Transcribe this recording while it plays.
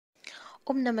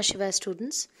Om Namah Shivaya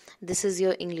students, this is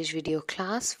your English video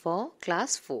class for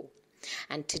class 4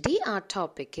 and today our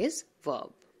topic is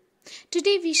verb.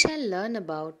 Today we shall learn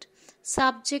about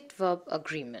subject-verb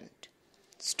agreement.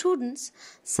 Students,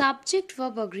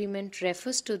 subject-verb agreement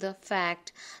refers to the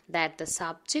fact that the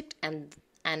subject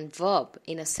and verb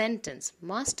in a sentence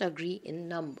must agree in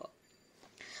number.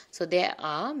 So there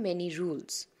are many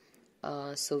rules.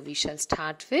 So we shall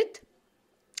start with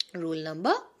rule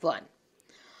number 1.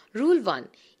 Rule 1.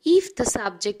 If the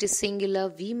subject is singular,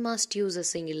 we must use a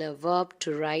singular verb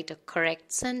to write a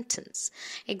correct sentence.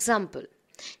 Example,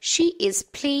 she is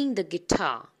playing the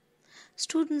guitar.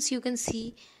 Students, you can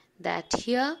see that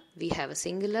here we have a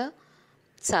singular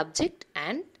subject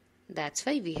and that's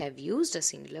why we have used a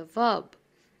singular verb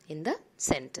in the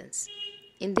sentence.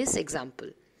 In this example,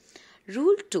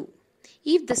 rule 2.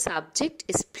 If the subject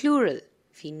is plural,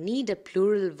 we need a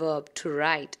plural verb to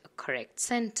write a correct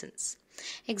sentence.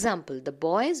 Example, the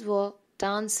boys were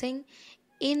dancing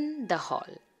in the hall.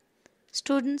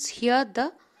 Students, here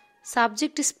the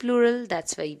subject is plural,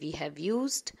 that's why we have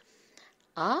used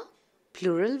a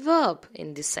plural verb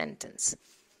in this sentence.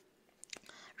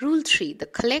 Rule 3. The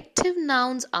collective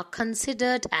nouns are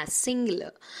considered as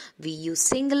singular. We use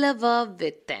singular verb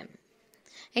with them.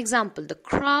 Example, the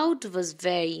crowd was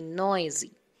very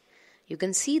noisy. You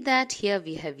can see that here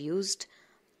we have used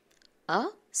a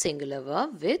singular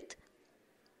verb with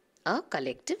a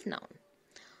collective noun.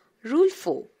 Rule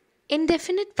 4.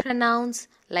 Indefinite pronouns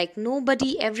like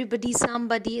nobody, everybody,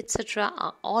 somebody, etc.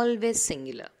 are always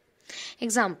singular.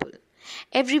 Example,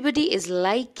 everybody is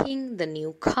liking the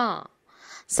new car.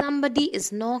 Somebody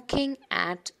is knocking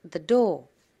at the door.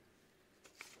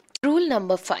 Rule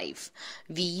number 5.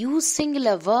 We use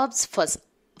singular verbs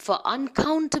for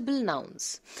uncountable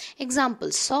nouns.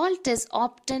 Example, salt is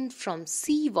obtained from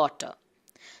seawater.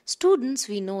 Students,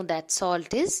 we know that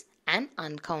salt is an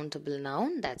uncountable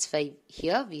noun. That's why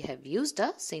here we have used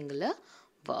a singular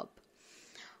verb.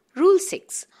 Rule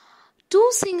 6. Two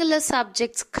singular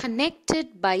subjects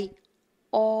connected by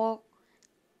or,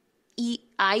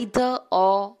 either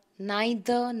or,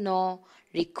 neither nor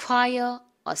require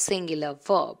a singular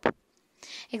verb.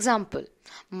 Example,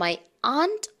 my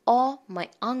aunt or my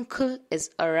uncle is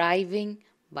arriving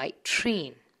by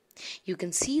train. You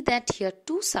can see that here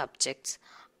two subjects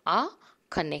are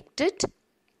connected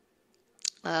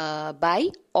by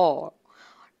or,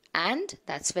 and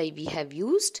that's why we have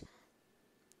used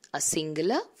a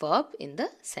singular verb in the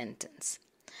sentence.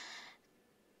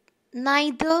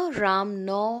 Neither Ram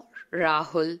nor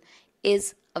Rahul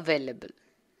is available.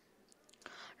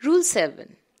 Rule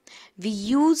 7. We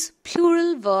use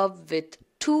plural verb with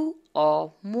two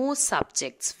or more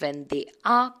subjects when they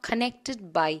are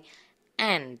connected by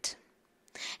and.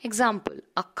 Example,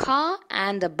 a car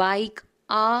and a bike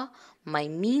are my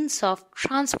means of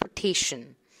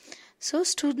transportation. So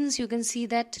students, you can see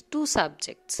that two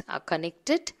subjects are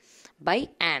connected by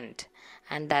and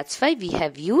that's why we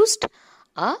have used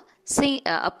a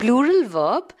plural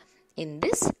verb in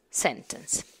this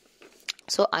sentence.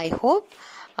 So I hope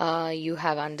you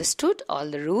have understood all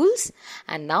the rules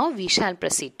and now we shall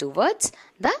proceed towards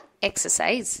the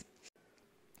exercise.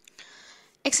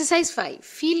 Exercise 5.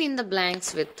 Fill in the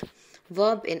blanks with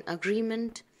verb in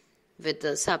agreement with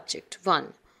the subject.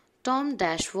 1. Tom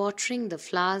dash watering the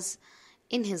flowers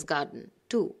in his garden.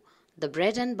 2. The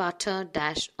bread and butter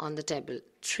dash on the table.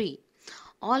 3.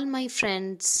 All my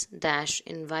friends dash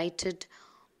invited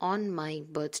on my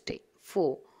birthday.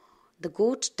 4. The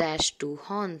goat dash 2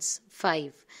 horns.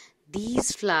 5.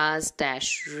 These flowers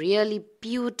dash really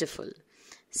beautiful.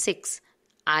 6.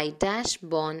 I dash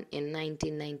born in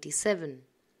 1997.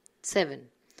 7.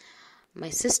 My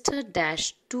sister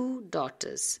dash 2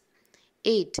 daughters.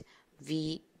 8.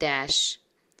 We dash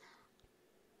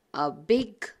a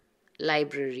big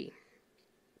library.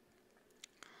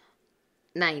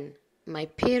 9. My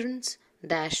parents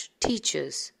dash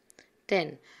teachers.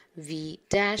 10. We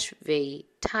dash very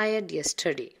tired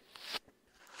yesterday.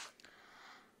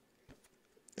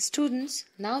 Students,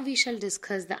 now we shall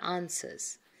discuss the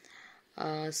answers.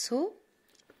 So,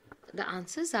 the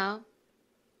answers are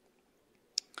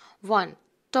 1.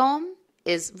 Tom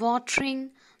is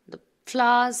watering the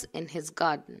flowers in his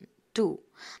garden. 2.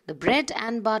 The bread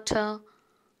and butter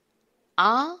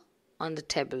are on the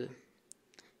table.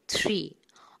 3.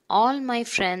 All my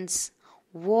friends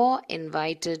were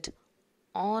invited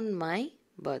on my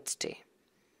birthday.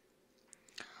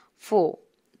 4.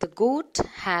 The goat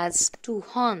has 2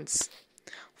 horns.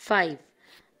 5.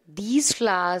 These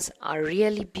flowers are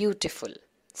really beautiful.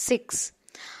 6.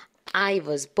 I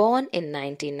was born in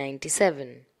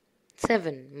 1997.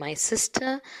 7. My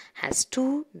sister has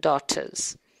 2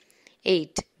 daughters.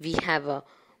 8. We have a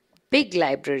big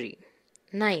library.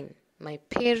 9. My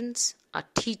parents are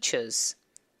teachers.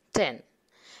 10.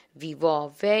 We were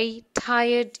very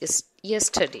tired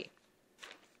yesterday.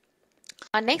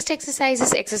 Our next exercise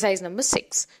is exercise number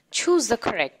 6. Choose the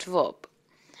correct verb.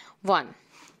 1.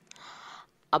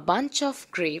 A bunch of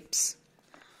grapes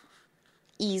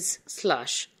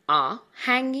are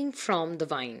hanging from the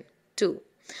vine. 2.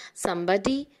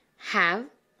 Somebody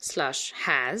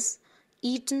has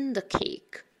eaten the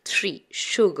cake. 3.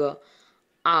 Sugar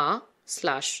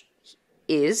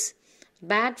is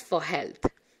bad for health.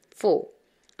 4.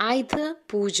 Either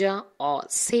Pooja or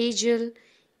Sejal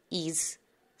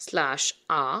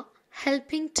are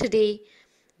helping today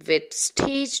with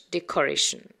stage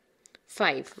decoration.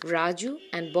 5. Raju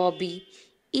and Bobby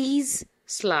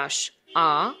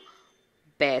are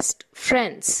best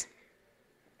friends.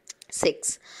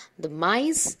 6. The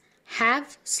mice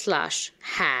has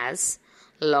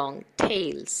long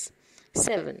tails.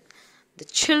 7. The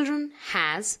children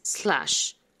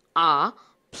are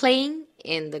playing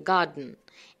in the garden.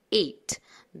 8.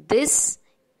 This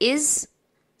is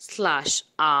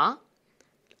a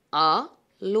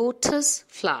lotus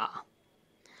flower.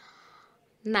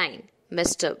 9.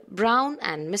 Mr. Brown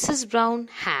and Mrs. Brown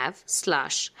has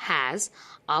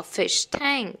a fish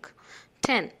tank.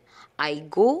 10. I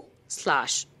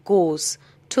goes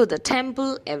to the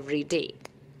temple every day.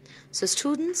 So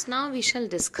students, now we shall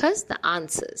discuss the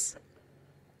answers.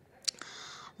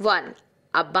 1.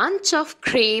 A bunch of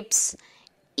grapes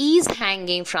is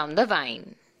hanging from the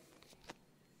vine.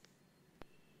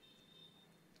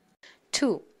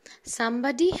 2.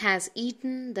 Somebody has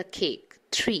eaten the cake.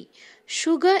 3.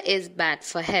 Sugar is bad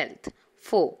for health.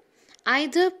 4.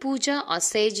 Either Pooja or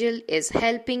Sejal is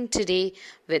helping today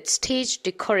with stage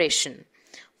decoration.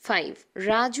 5.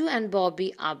 Raju and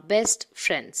Bobby are best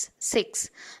friends. 6.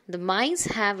 The mice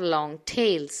have long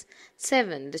tails.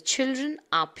 7. The children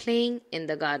are playing in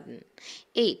the garden.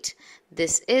 8.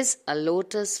 This is a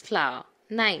lotus flower.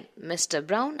 9. Mr.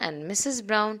 Brown and Mrs.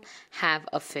 Brown have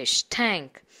a fish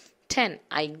tank. 10.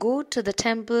 I go to the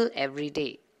temple every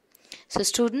day. So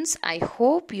students, I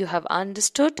hope you have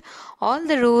understood all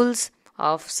the rules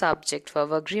of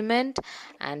subject-verb agreement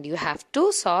and you have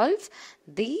to solve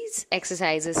these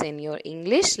exercises in your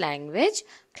English language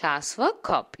classwork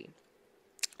copy.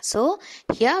 So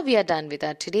here we are done with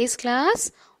our today's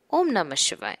class. Om Namah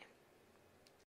Shivaya.